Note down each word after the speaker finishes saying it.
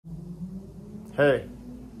Hey,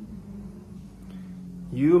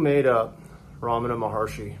 you made up Ramana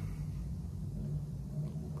Maharshi.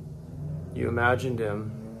 You imagined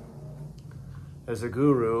him as a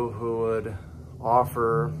guru who would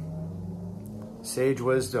offer sage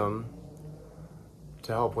wisdom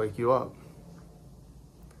to help wake you up.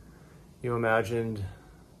 You imagined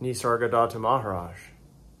Nisargadatta Maharaj.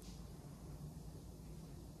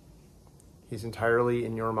 He's entirely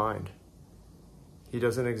in your mind. He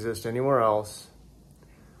doesn't exist anywhere else.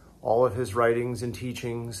 All of his writings and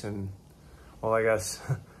teachings and, well, I guess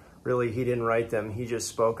really he didn't write them. He just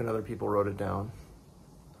spoke and other people wrote it down.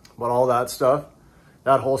 But all that stuff,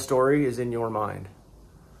 that whole story is in your mind.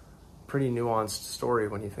 Pretty nuanced story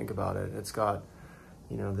when you think about it. It's got,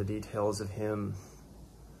 the details of him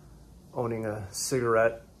owning a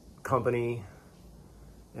cigarette company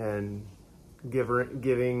and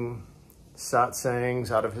giving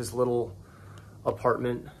satsangs out of his little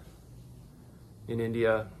apartment in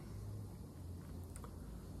India.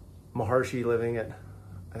 Maharshi living at,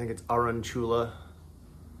 I think it's Arunachula. I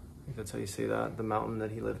think that's how you say that, the mountain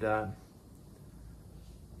that he lived at.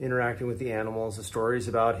 Interacting with the animals, the stories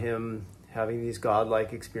about him having these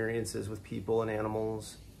godlike experiences with people and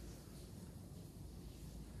animals.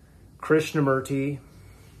 Krishnamurti,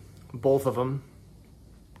 both of them,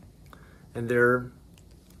 and their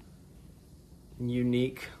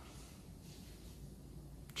unique,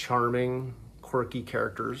 charming, quirky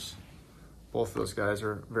characters. Both of those guys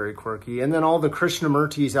are very quirky. And then all the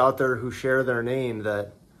Krishnamurtis out there who share their name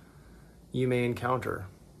that you may encounter.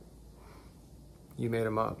 You made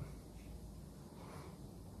them up.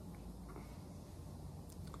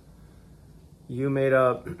 You made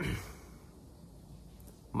up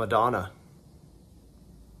Madonna.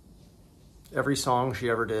 Every song she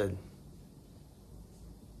ever did.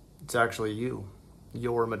 It's actually you.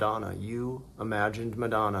 Your Madonna. You imagined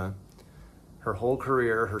Madonna. Her whole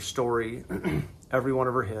career, her story, every one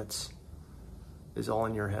of her hits is all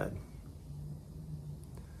in your head.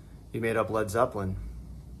 You made up Led Zeppelin,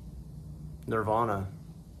 Nirvana,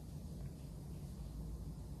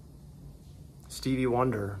 Stevie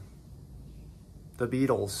Wonder, the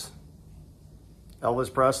Beatles,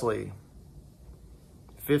 Elvis Presley,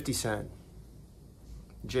 50 Cent,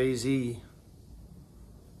 Jay-Z,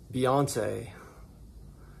 Beyonce,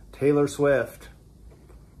 Taylor Swift,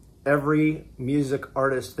 every music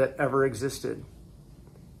artist that ever existed.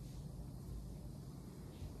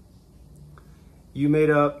 You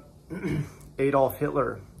made up Adolf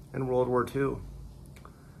Hitler in World War II.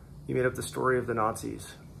 You made up the story of the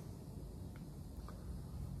Nazis.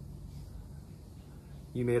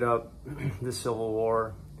 You made up the Civil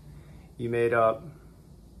War. You made up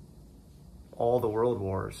all the world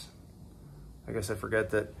wars. I guess I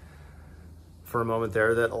forget that for a moment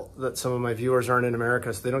there that some of my viewers aren't in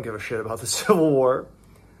America, so they don't give a shit about the Civil War.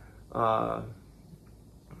 But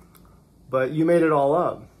you made it all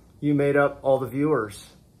up. You made up all the viewers.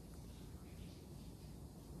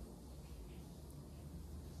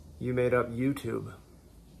 You made up YouTube.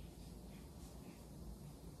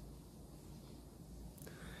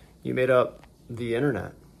 You made up the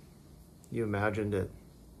internet. You imagined it.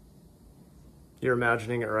 You're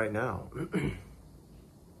imagining it right now.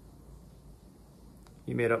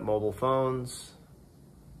 You made up mobile phones,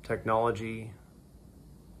 technology,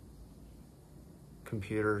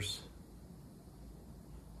 computers.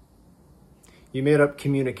 You made up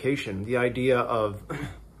communication, the idea of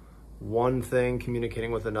one thing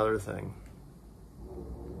communicating with another thing.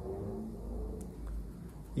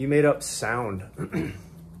 You made up sound.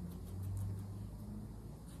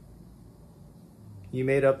 You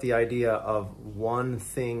made up the idea of one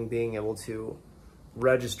thing being able to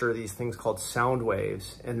register these things called sound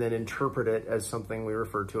waves and then interpret it as something we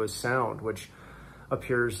refer to as sound, which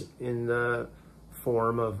appears in the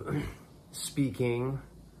form of speaking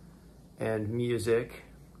and music.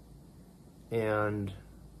 And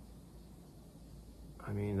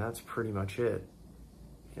I mean, that's pretty much it.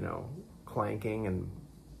 Clanking and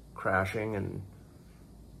crashing and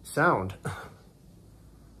sound.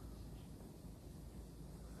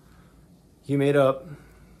 You made up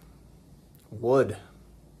wood.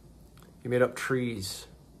 You made up trees.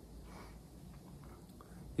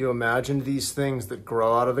 You imagined these things that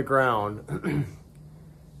grow out of the ground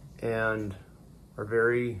and are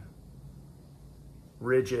very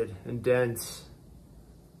rigid and dense,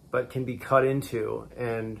 but can be cut into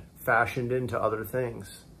and fashioned into other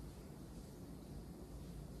things.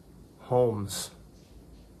 Homes,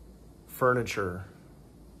 furniture,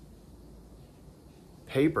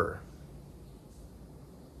 paper.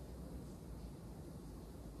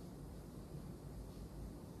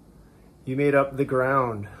 You made up the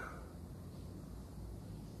ground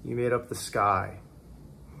You made up the sky.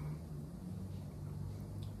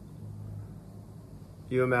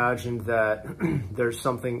 You imagined that there's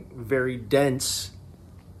something very dense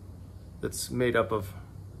that's made up of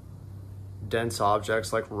dense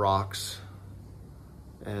objects like rocks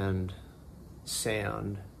and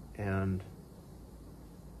sand and,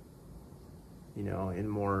 you know, in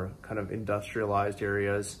more kind of industrialized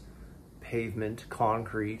areas, pavement,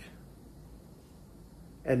 concrete.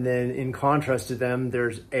 And then in contrast to them,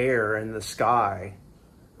 there's air in the sky,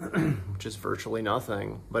 which is virtually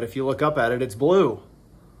nothing. But if you look up at it, it's blue.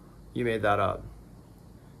 You made that up.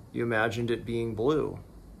 You imagined it being blue.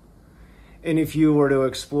 And if you were to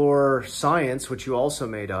explore science, which you also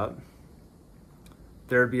made up,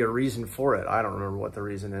 there'd be a reason for it. I don't remember what the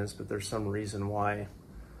reason is, but there's some reason why,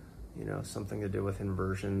 you know, something to do with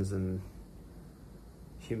inversions and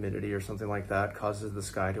humidity or something like that causes the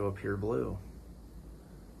sky to appear blue.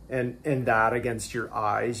 And that against your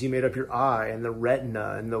eyes, you made up your eye and the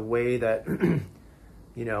retina and the way that,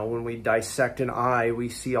 you know, when we dissect an eye, we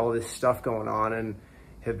see all this stuff going on and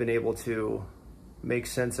have been able to make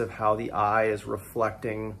sense of how the eye is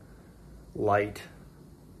reflecting light,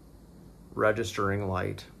 registering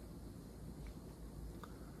light,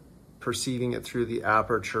 perceiving it through the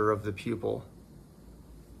aperture of the pupil,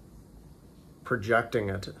 projecting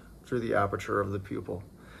it through the aperture of the pupil.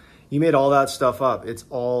 You made all that stuff up. It's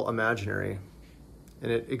all imaginary, and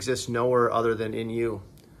it exists nowhere other than in you.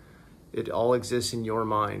 It all exists in your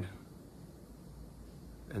mind,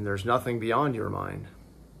 and there's nothing beyond your mind.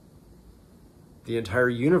 The entire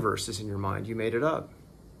universe is in your mind. You made it up.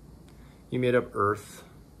 You made up Earth,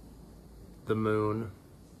 the moon,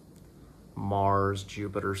 Mars,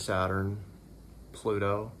 Jupiter, Saturn,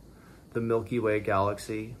 Pluto, the Milky Way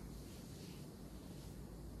galaxy.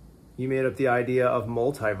 You made up the idea of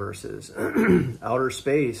multiverses, outer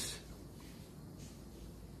space.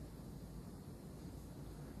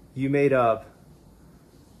 You made up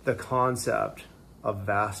the concept of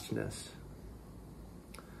vastness,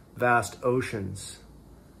 vast oceans,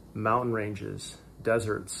 mountain ranges,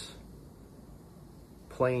 deserts,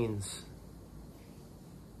 plains.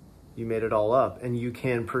 You made it all up, and you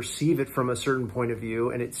can perceive it from a certain point of view,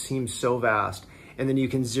 and it seems so vast. And then you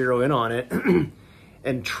can zero in on it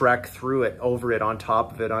and trek through it, over it, on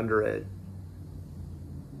top of it, under it.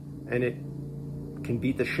 And it can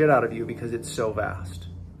beat the shit out of you because it's so vast.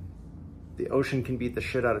 The ocean can beat the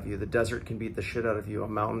shit out of you. The desert can beat the shit out of you. A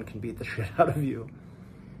mountain can beat the shit out of you.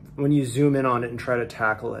 When you zoom in on it and try to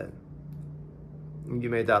tackle it, you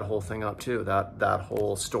made that whole thing up too, that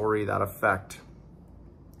whole story, that effect.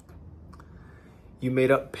 You made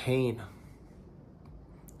up pain.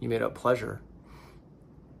 You made up pleasure.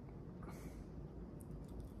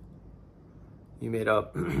 You made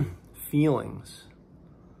up feelings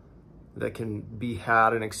that can be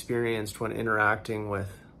had and experienced when interacting with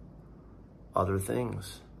other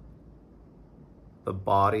things. The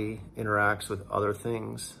body interacts with other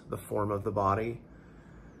things, the form of the body,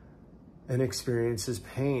 and experiences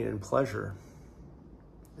pain and pleasure,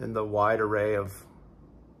 and the wide array of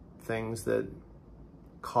things that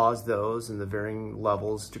cause those and the varying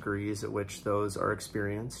levels, degrees at which those are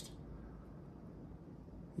experienced.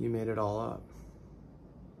 You made it all up.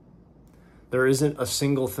 There isn't a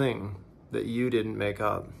single thing that you didn't make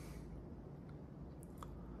up,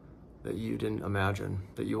 that you didn't imagine,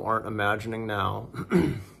 that you aren't imagining now.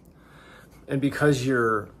 And because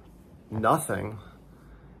you're nothing,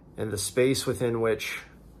 in the space within which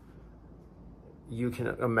you can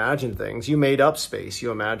imagine things, you made up space,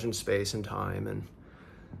 you imagined space and time, and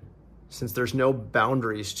since there's no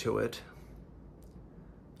boundaries to it,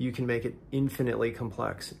 you can make it infinitely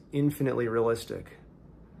complex, infinitely realistic.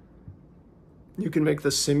 You can make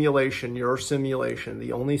the simulation, your simulation,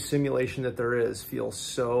 the only simulation that there is, feel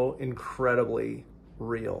so incredibly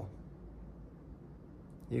real.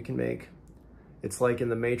 You can make, it's like in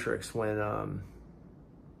the Matrix when, oh,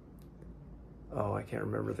 I can't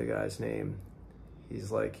remember the guy's name.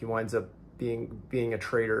 He's like, he winds up being a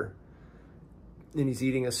traitor, and he's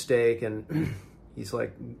eating a steak, and he's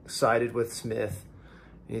like sided with Smith.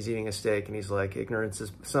 He's eating a steak, and he's like, ignorance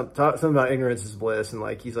is something about ignorance is bliss. And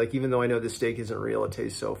like, he's like, even though I know this steak isn't real, it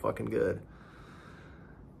tastes so fucking good.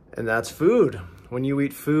 And that's food. When you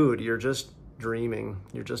eat food, you're just dreaming.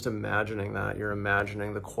 You're just imagining that. You're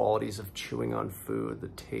imagining the qualities of chewing on food, the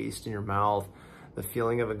taste in your mouth, the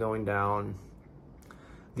feeling of it going down,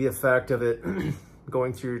 the effect of it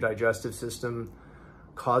going through your digestive system,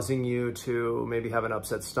 causing you to maybe have an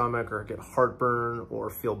upset stomach or get heartburn or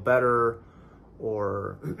feel better,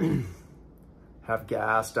 or have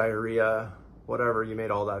gas, diarrhea, whatever. You made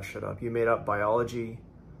all that shit up. You made up biology,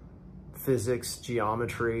 physics,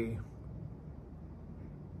 geometry.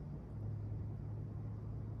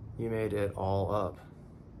 You made it all up.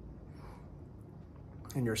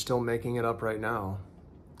 And you're still making it up right now.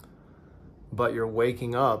 But you're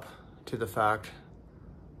waking up to the fact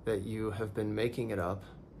that you have been making it up.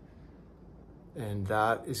 And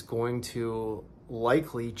that is going to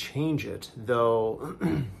likely change it, though.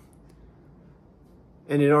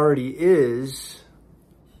 And it already is,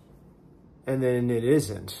 and then it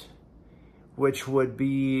isn't, which would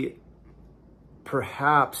be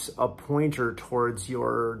perhaps a pointer towards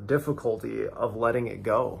your difficulty of letting it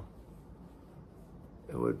go.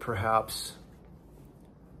 It would perhaps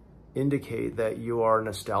indicate that you are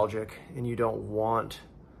nostalgic and you don't want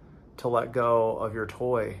to let go of your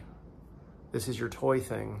toy. This is your toy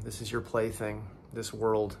thing. This is your plaything, this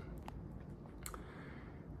world.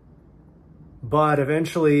 But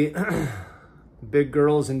eventually, big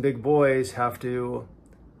girls and big boys have to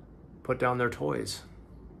put down their toys.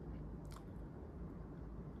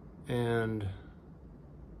 And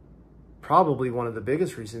probably one of the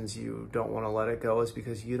biggest reasons you don't want to let it go is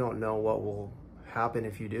because you don't know what will happen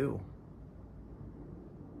if you do.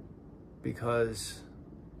 Because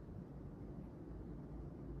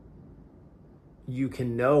you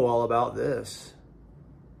can know all about this,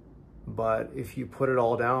 but if you put it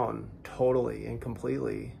all down totally and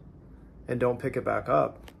completely and don't pick it back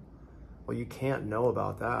up, well, you can't know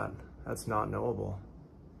about that. That's not knowable.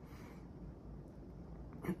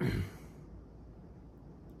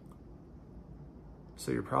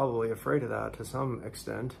 So you're probably afraid of that to some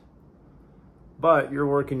extent, but you're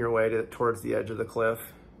working your way towards the edge of the cliff.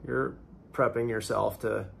 You're prepping yourself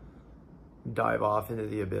to dive off into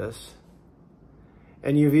the abyss.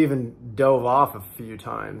 And you've even dove off a few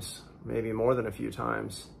times, maybe more than a few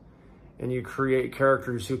times. And you create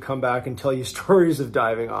characters who come back and tell you stories of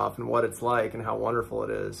diving off and what it's like and how wonderful it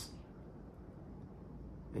is.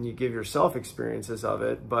 And you give yourself experiences of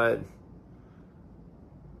it, but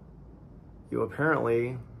you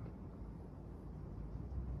apparently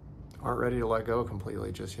aren't ready to let go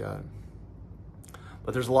completely just yet.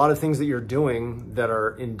 But there's a lot of things that you're doing that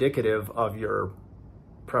are indicative of your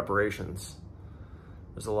preparations.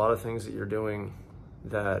 There's a lot of things that you're doing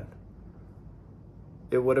that,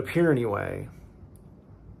 it would appear anyway,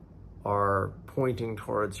 are pointing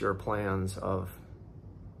towards your plans of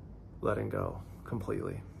letting go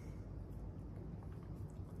completely.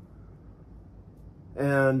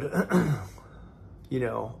 And, you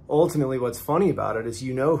know, ultimately what's funny about it is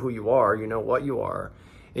you know who you are, you know what you are,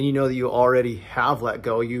 and you know that you already have let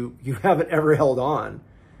go. You haven't ever held on,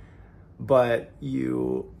 but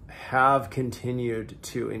you have continued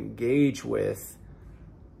to engage with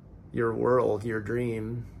your world, your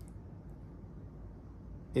dream,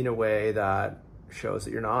 in a way that shows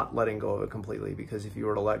that you're not letting go of it completely, because if you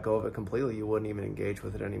were to let go of it completely, you wouldn't even engage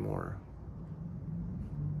with it anymore.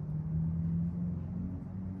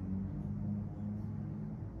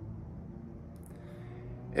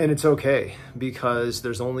 And it's okay, because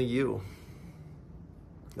there's only you.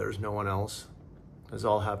 There's no one else. It's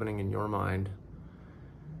all happening in your mind.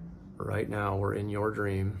 Right now, we're in your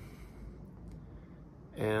dream.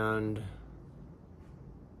 And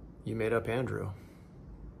you made up Andrew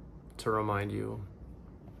to remind you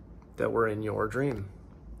that we're in your dream.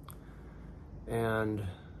 And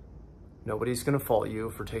nobody's going to fault you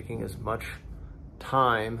for taking as much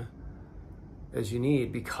time as you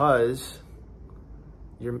need, because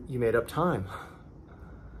you made up time.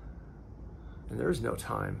 And there's no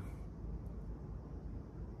time.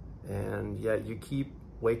 And yet you keep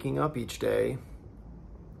waking up each day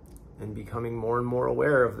and becoming more and more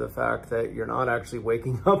aware of the fact that you're not actually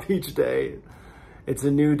waking up each day. It's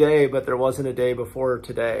a new day, but there wasn't a day before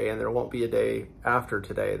today, and there won't be a day after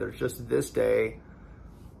today. There's just this day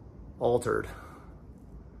altered,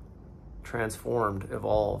 transformed,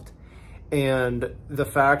 evolved. And the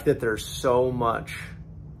fact that there's so much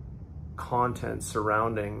content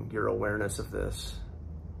surrounding your awareness of this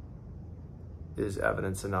is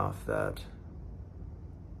evidence enough that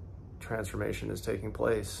transformation is taking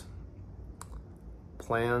place.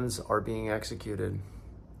 Plans are being executed.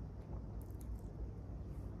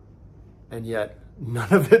 And yet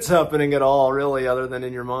none of it's happening at all, really, other than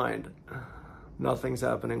in your mind. Nothing's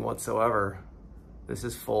happening whatsoever. This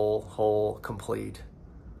is full, whole, complete.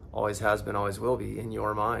 Always has been, always will be, in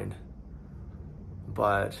your mind.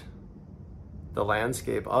 But the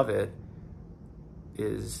landscape of it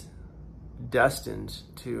is destined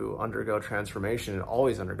to undergo transformation. It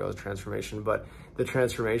always undergoes transformation, but the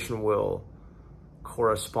transformation will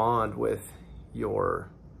correspond with your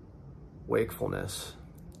wakefulness.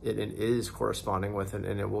 It is corresponding with it,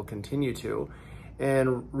 and it will continue to.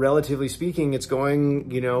 And relatively speaking, it's going,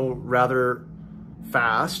 rather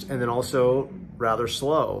fast and then also rather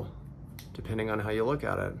slow, depending on how you look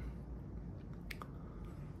at it.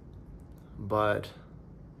 But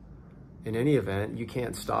in any event, you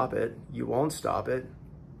can't stop it. You won't stop it.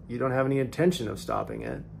 You don't have any intention of stopping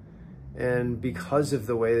it. And because of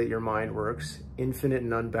the way that your mind works, infinite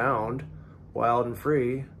and unbound, wild and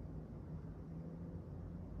free,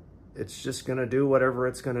 it's just going to do whatever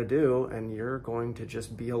it's going to do, and you're going to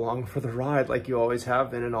just be along for the ride like you always have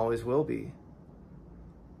been and always will be.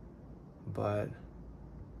 But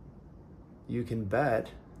you can bet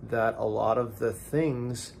that a lot of the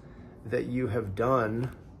things that you have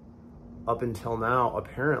done up until now,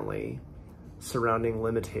 apparently, surrounding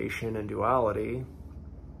limitation and duality,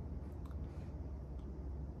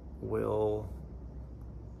 will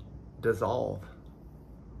dissolve,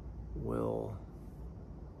 will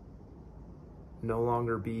no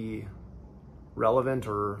longer be relevant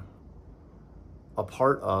or a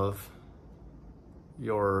part of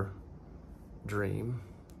your dream,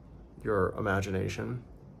 your imagination,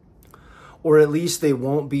 or at least they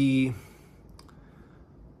won't be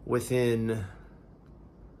within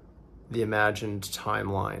the imagined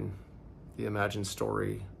timeline, the imagined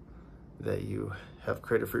story that you have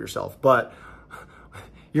created for yourself. But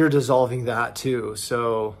you're dissolving that too.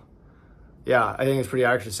 So yeah, I think it's pretty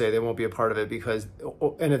accurate to say they won't be a part of it because,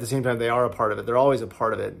 and at the same time, they are a part of it. They're always a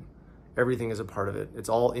part of it. Everything is a part of it. It's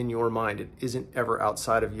all in your mind. It isn't ever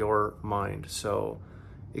outside of your mind. So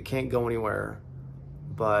it can't go anywhere,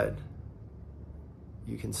 but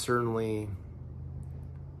you can certainly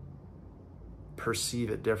perceive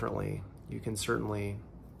it differently. You can certainly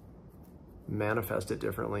manifest it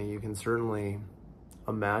differently. You can certainly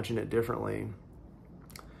imagine it differently.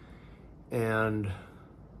 And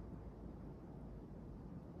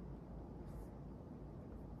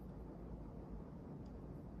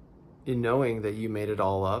in knowing that you made it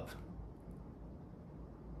all up,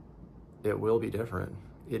 it will be different.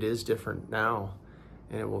 It is different now,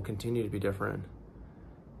 and it will continue to be different.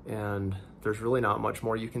 And there's really not much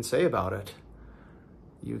more you can say about it.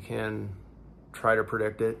 You can try to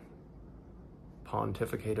predict it,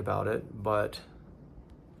 pontificate about it, but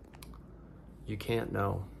you can't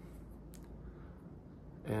know.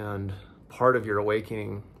 And part of your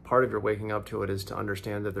awakening, part of your waking up to it is to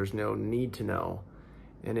understand that there's no need to know.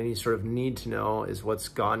 And any sort of need to know is what's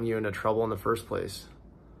gotten you into trouble in the first place.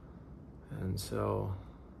 And so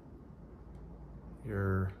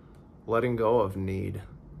you're letting go of need,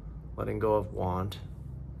 letting go of want,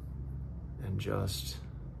 and just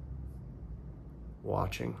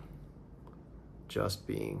watching, just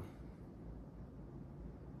being.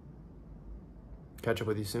 Catch up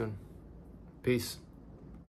with you soon. Peace.